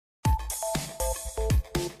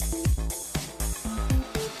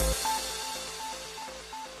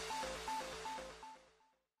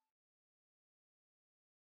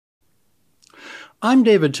I'm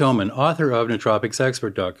David Tomen, author of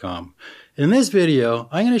nootropicsexpert.com. In this video,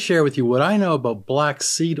 I'm going to share with you what I know about black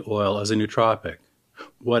seed oil as a nootropic,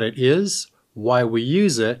 what it is, why we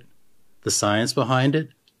use it, the science behind it,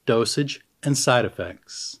 dosage, and side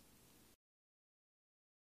effects.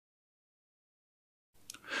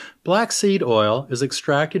 Black seed oil is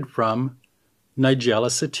extracted from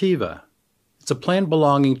Nigella sativa. It's a plant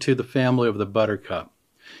belonging to the family of the buttercup.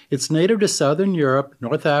 It's native to southern Europe,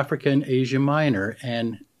 North Africa, and Asia Minor,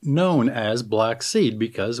 and known as black seed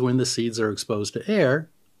because when the seeds are exposed to air,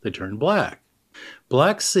 they turn black.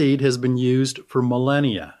 Black seed has been used for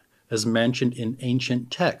millennia, as mentioned in ancient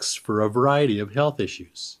texts, for a variety of health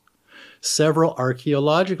issues. Several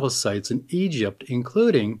archaeological sites in Egypt,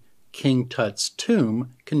 including King Tut's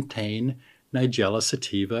tomb, contain Nigella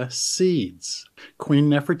sativa seeds. Queen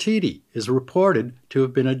Nefertiti is reported to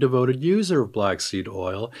have been a devoted user of black seed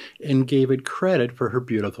oil and gave it credit for her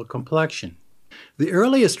beautiful complexion. The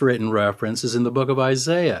earliest written reference is in the book of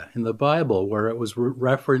Isaiah in the Bible, where it was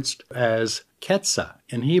referenced as ketsah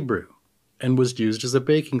in Hebrew and was used as a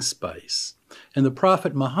baking spice. And the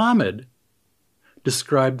Prophet Mohammed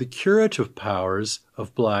described the curative powers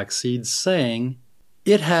of black seeds, saying,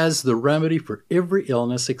 "It has the remedy for every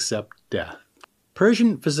illness except death."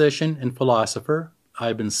 Persian physician and philosopher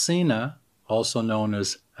Ibn Sina, also known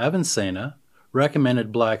as Avicenna,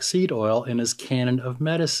 recommended black seed oil in his canon of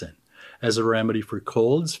medicine as a remedy for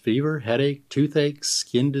colds, fever, headache, toothache,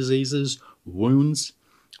 skin diseases, wounds,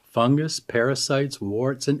 fungus, parasites,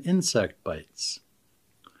 warts, and insect bites.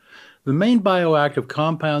 The main bioactive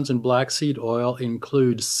compounds in black seed oil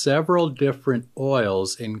include several different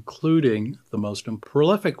oils, including the most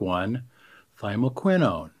prolific one,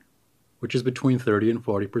 thymoquinone, which is between 30 and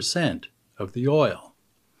 40% of the oil.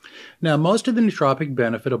 Now, most of the nootropic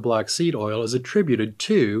benefit of black seed oil is attributed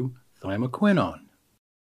to thymoquinone.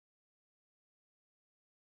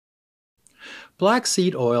 Black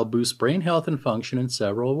seed oil boosts brain health and function in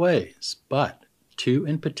several ways, but two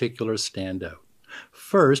in particular stand out.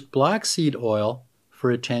 First, black seed oil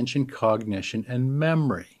for attention, cognition, and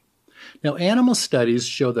memory. Now, animal studies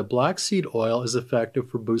show that black seed oil is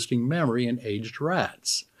effective for boosting memory in aged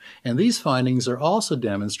rats, and these findings are also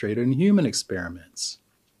demonstrated in human experiments.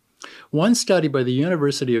 One study by the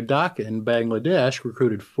University of Dhaka in Bangladesh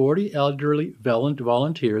recruited 40 elderly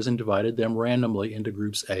volunteers and divided them randomly into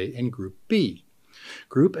Groups A and Group B.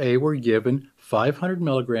 Group A were given 500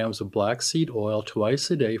 milligrams of black seed oil twice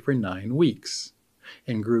a day for 9 weeks,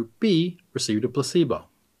 and Group B received a placebo.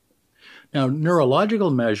 Now, neurological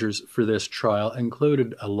measures for this trial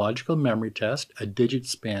included a logical memory test, a digit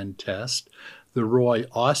span test, the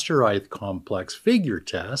Roy-Osterreich complex figure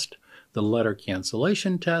test, the letter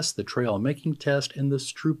cancellation test, the trail making test, and the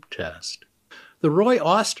Stroop test. The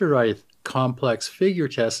Roy-Osterreich complex figure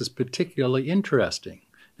test is particularly interesting.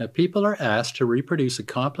 Now, people are asked to reproduce a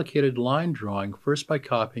complicated line drawing first by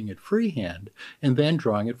copying it freehand and then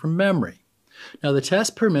drawing it from memory. Now, the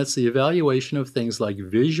test permits the evaluation of things like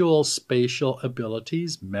visual spatial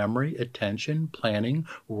abilities, memory, attention, planning,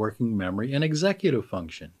 working memory, and executive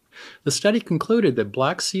function. The study concluded that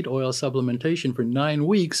black seed oil supplementation for 9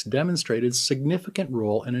 weeks demonstrated a significant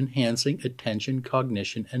role in enhancing attention,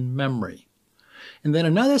 cognition, and memory. And then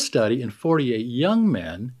another study in 48 young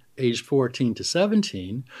men, aged 14 to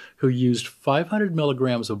 17, who used 500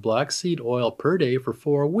 milligrams of black seed oil per day for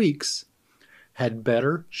 4 weeks, had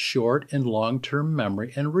better short and long-term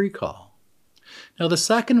memory and recall. Now, the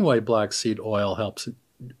second way black seed oil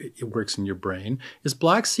it works in your brain is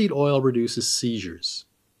black seed oil reduces seizures.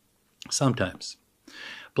 Sometimes.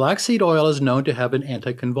 Black seed oil is known to have an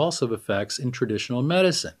anticonvulsive effects in traditional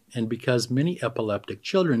medicine, and because many epileptic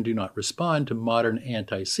children do not respond to modern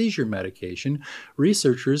anti-seizure medication,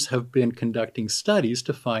 researchers have been conducting studies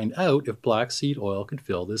to find out if black seed oil could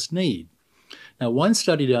fill this need. Now, one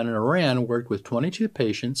study done in Iran worked with 22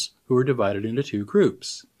 patients who were divided into 2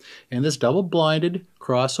 groups. In this double-blinded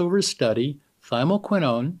crossover study,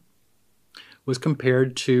 thymoquinone was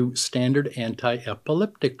compared to standard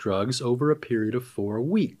anti-epileptic drugs over a period of 4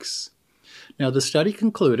 weeks. Now, the study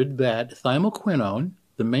concluded that thymoquinone,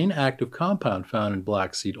 the main active compound found in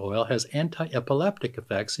black seed oil, has anti-epileptic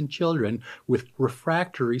effects in children with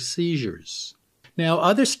refractory seizures. Now,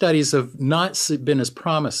 other studies have not been as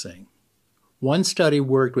promising. One study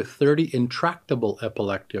worked with 30 intractable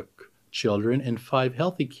epileptic children and 5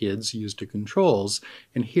 healthy kids used to controls,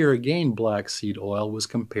 and here again black seed oil was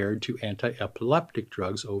compared to anti-epileptic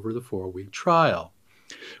drugs over the 4-week trial.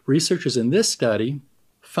 Researchers in this study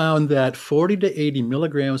found that 40 to 80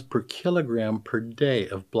 milligrams per kilogram per day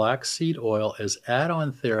of black seed oil as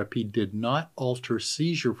add-on therapy did not alter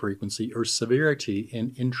seizure frequency or severity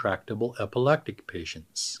in intractable epileptic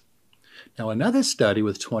patients. Now, another study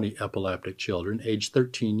with 20 epileptic children aged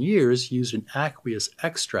 13 years used an aqueous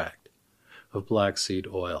extract of black seed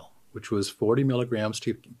oil, which was 40 milligrams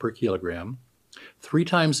per kilogram, 3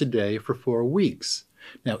 times a day for 4 weeks.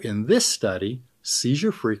 Now, in this study,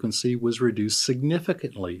 seizure frequency was reduced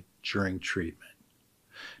significantly during treatment.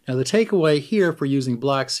 Now, the takeaway here for using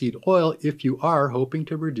black seed oil, if you are hoping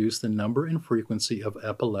to reduce the number and frequency of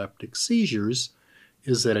epileptic seizures,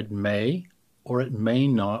 is that it may or it may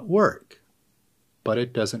not work, but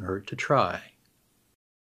it doesn't hurt to try.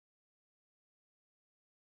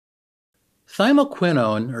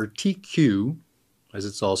 Thymoquinone, or TQ, as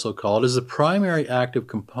it's also called, is the primary active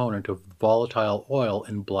component of volatile oil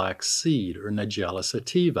in black seed, or Nigella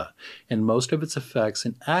sativa, and most of its effects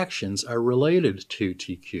and actions are related to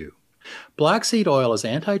TQ. Black seed oil is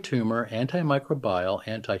anti-tumor, antimicrobial,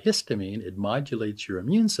 antihistamine, it modulates your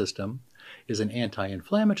immune system, is an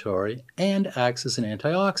anti-inflammatory, and acts as an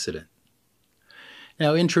antioxidant.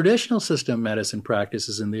 Now, in traditional system medicine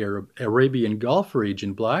practices in the Arabian Gulf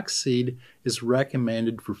region, black seed is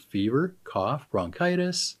recommended for fever, cough,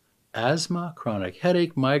 bronchitis, asthma, chronic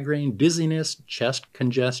headache, migraine, dizziness, chest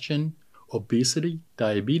congestion, obesity,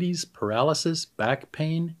 diabetes, paralysis, back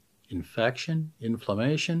pain, infection,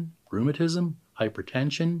 inflammation, rheumatism,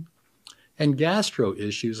 hypertension, and gastro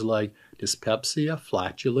issues like dyspepsia,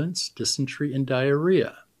 flatulence, dysentery, and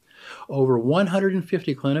diarrhea. Over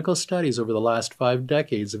 150 clinical studies over the last 5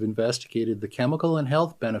 decades have investigated the chemical and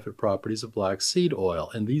health benefit properties of black seed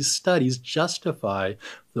oil, and these studies justify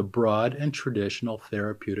the broad and traditional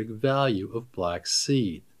therapeutic value of black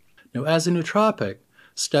seed. Now, as a nootropic,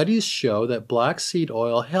 studies show that black seed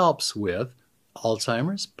oil helps with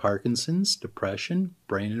Alzheimer's, Parkinson's, depression,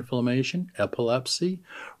 brain inflammation, epilepsy,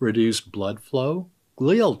 reduced blood flow,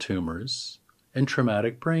 glial tumors, and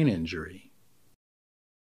traumatic brain injury.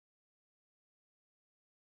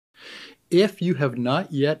 If you have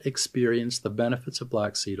not yet experienced the benefits of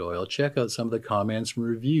black seed oil, check out some of the comments and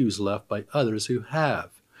reviews left by others who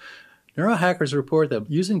have. Neurohackers report that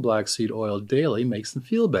using black seed oil daily makes them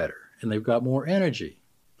feel better, and they've got more energy.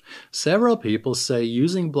 Several people say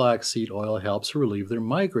using black seed oil helps relieve their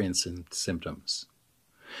migraine symptoms.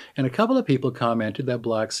 And a couple of people commented that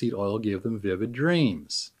black seed oil gave them vivid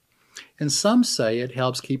dreams. And some say it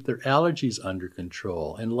helps keep their allergies under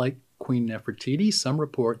control, and like Queen Nefertiti, some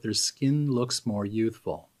report their skin looks more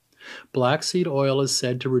youthful. Black seed oil is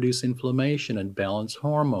said to reduce inflammation and balance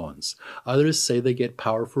hormones. Others say they get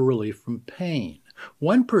powerful relief from pain.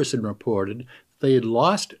 One person reported they had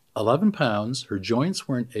lost 11 pounds, her joints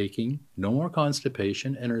weren't aching, no more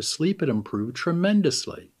constipation, and her sleep had improved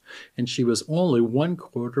tremendously. And she was only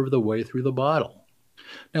 1/4 of the way through the bottle.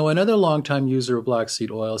 Now, another longtime user of black seed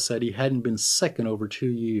oil said he hadn't been sick in over 2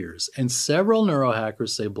 years, and several neurohackers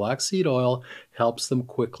say black seed oil helps them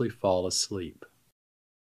quickly fall asleep.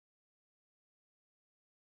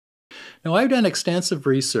 Now, I've done extensive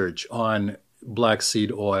research on black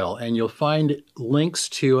seed oil, and you'll find links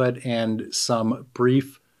to it and some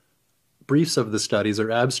briefs of the studies or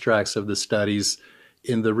abstracts of the studies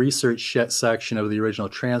in the research section of the original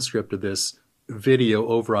transcript of this video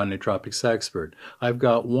over on Nootropics Expert. I've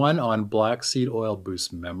got one on black seed oil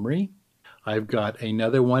boosts memory. I've got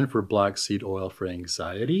another one for black seed oil for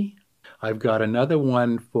anxiety. I've got another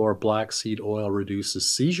one for black seed oil reduces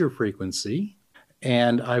seizure frequency.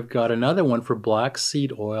 And I've got another one for black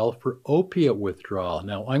seed oil for opiate withdrawal.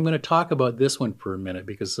 Now, I'm going to talk about this one for a minute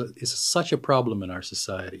because it's such a problem in our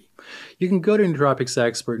society. You can go to Nootropics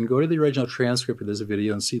Expert and go to the original transcript of this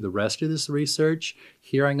video and see the rest of this research.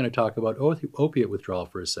 Here I'm going to talk about opiate withdrawal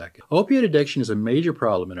for a second. Opiate addiction is a major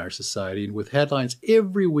problem in our society, and with headlines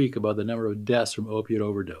every week about the number of deaths from opiate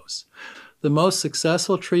overdose. The most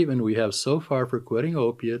successful treatment we have so far for quitting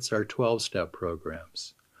opiates are 12-step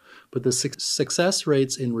programs. But the success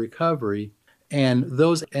rates in recovery and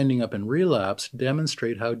those ending up in relapse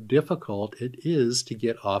demonstrate how difficult it is to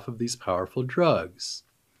get off of these powerful drugs.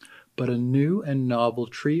 But a new and novel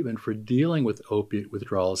treatment for dealing with opiate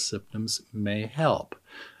withdrawal symptoms may help.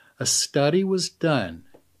 A study was done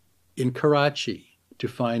in Karachi to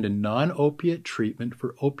find a non-opiate treatment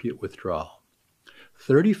for opiate withdrawal.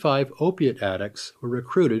 35 opiate addicts were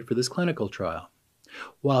recruited for this clinical trial.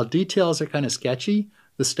 While details are kind of sketchy,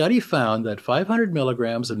 the study found that 500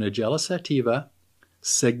 milligrams of Nigella sativa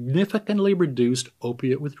significantly reduced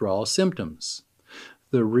opiate withdrawal symptoms.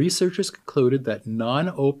 The researchers concluded that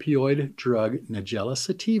non-opioid drug Nigella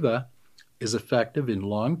sativa is effective in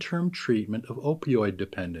long-term treatment of opioid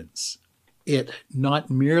dependence. It not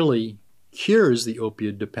merely cures the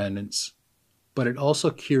opioid dependence, but it also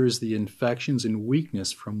cures the infections and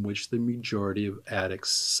weakness from which the majority of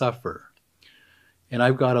addicts suffer. And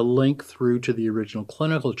I've got a link through to the original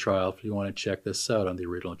clinical trial if you want to check this out on the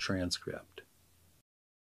original transcript.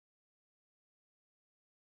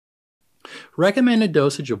 Recommended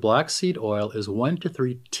dosage of black seed oil is 1 to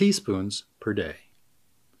 3 teaspoons per day.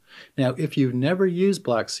 Now, if you've never used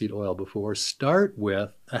black seed oil before, start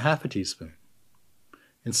with a half a teaspoon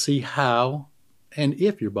and see how and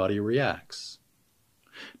if your body reacts.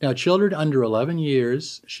 Now, children under 11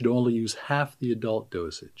 years should only use half the adult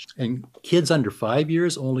dosage, and kids under 5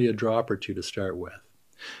 years only a drop or two to start with.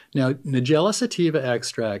 Now, Nigella sativa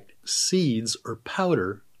extract seeds or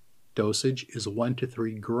powder dosage is 1 to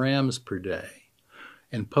 3 grams per day,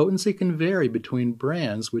 and potency can vary between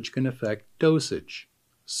brands, which can affect dosage,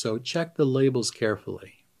 so check the labels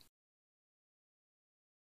carefully.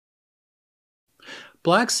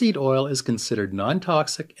 Black seed oil is considered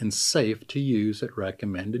non-toxic and safe to use at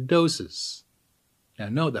recommended doses. Now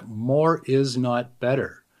note that more is not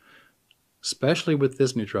better, especially with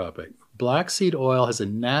this nootropic. Black seed oil has a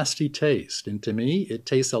nasty taste, and to me, it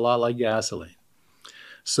tastes a lot like gasoline.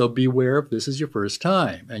 So beware if this is your first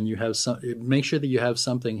time, and make sure that you have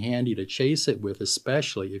something handy to chase it with,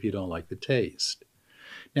 especially if you don't like the taste.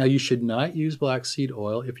 Now, you should not use black seed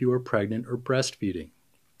oil if you are pregnant or breastfeeding.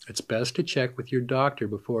 It's best to check with your doctor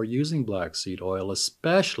before using black seed oil,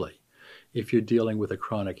 especially if you're dealing with a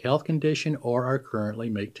chronic health condition or are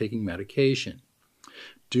currently taking medication.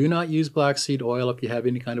 Do not use black seed oil if you have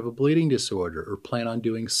any kind of a bleeding disorder or plan on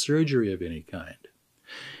doing surgery of any kind.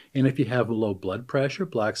 And if you have low blood pressure,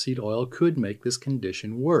 black seed oil could make this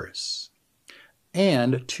condition worse.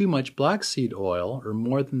 And too much black seed oil, or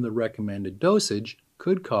more than the recommended dosage,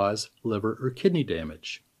 could cause liver or kidney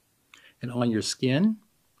damage. And on your skin,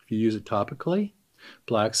 if you use it topically,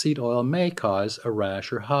 black seed oil may cause a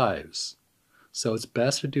rash or hives. So it's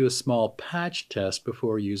best to do a small patch test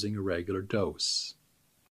before using a regular dose.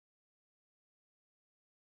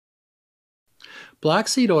 Black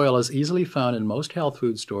seed oil is easily found in most health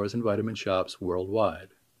food stores and vitamin shops worldwide.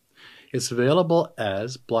 It's available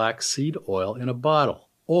as black seed oil in a bottle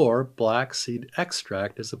or black seed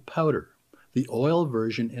extract as a powder. The oil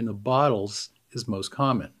version in the bottles is most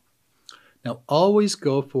common. Now, always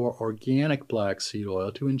go for organic black seed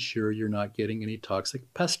oil to ensure you're not getting any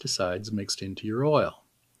toxic pesticides mixed into your oil.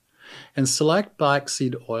 And select black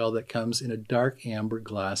seed oil that comes in a dark amber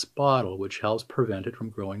glass bottle, which helps prevent it from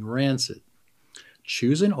growing rancid.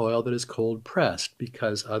 Choose an oil that is cold pressed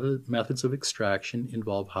because other methods of extraction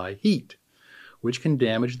involve high heat, which can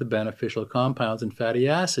damage the beneficial compounds and fatty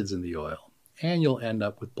acids in the oil, and you'll end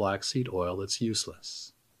up with black seed oil that's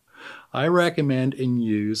useless. I recommend and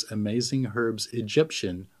use Amazing Herbs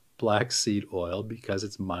Egyptian black seed oil because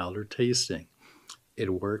it's milder tasting.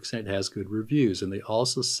 It works and it has good reviews, and they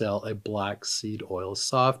also sell a black seed oil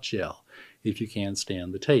soft gel if you can't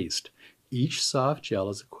stand the taste. Each soft gel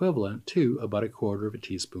is equivalent to about 1/4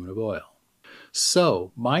 teaspoon of oil.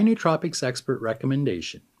 So, my Nootropics Expert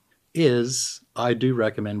recommendation is I do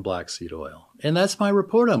recommend black seed oil, and that's my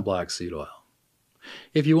report on black seed oil.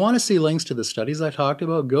 If you want to see links to the studies I talked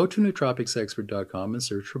about, go to nootropicsexpert.com and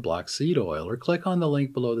search for black seed oil, or click on the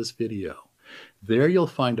link below this video. There you'll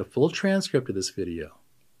find a full transcript of this video,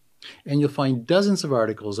 and you'll find dozens of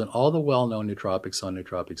articles on all the well-known nootropics on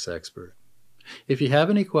Nootropics Expert. If you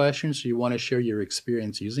have any questions or you want to share your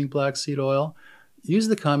experience using black seed oil, use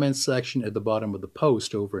the comments section at the bottom of the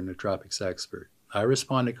post over at Nootropics Expert. I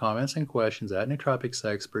respond to comments and questions at Nootropics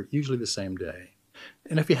Expert, usually the same day.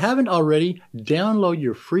 And if you haven't already, download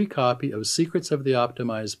your free copy of Secrets of the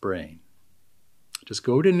Optimized Brain. Just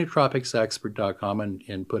go to nootropicsexpert.com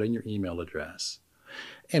and put in your email address.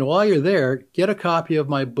 And while you're there, get a copy of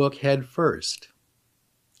my book, Head First.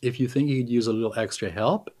 If you think you could use a little extra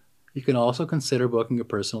help, you can also consider booking a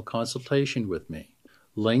personal consultation with me.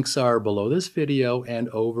 Links are below this video and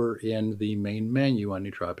over in the main menu on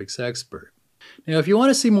Nootropics Expert. Now, if you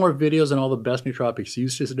want to see more videos on all the best nootropics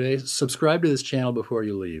used today, subscribe to this channel before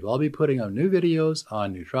you leave. I'll be putting out new videos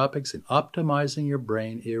on nootropics and optimizing your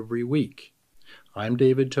brain every week. I'm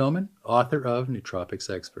David Tomen, author of Nootropics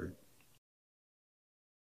Expert.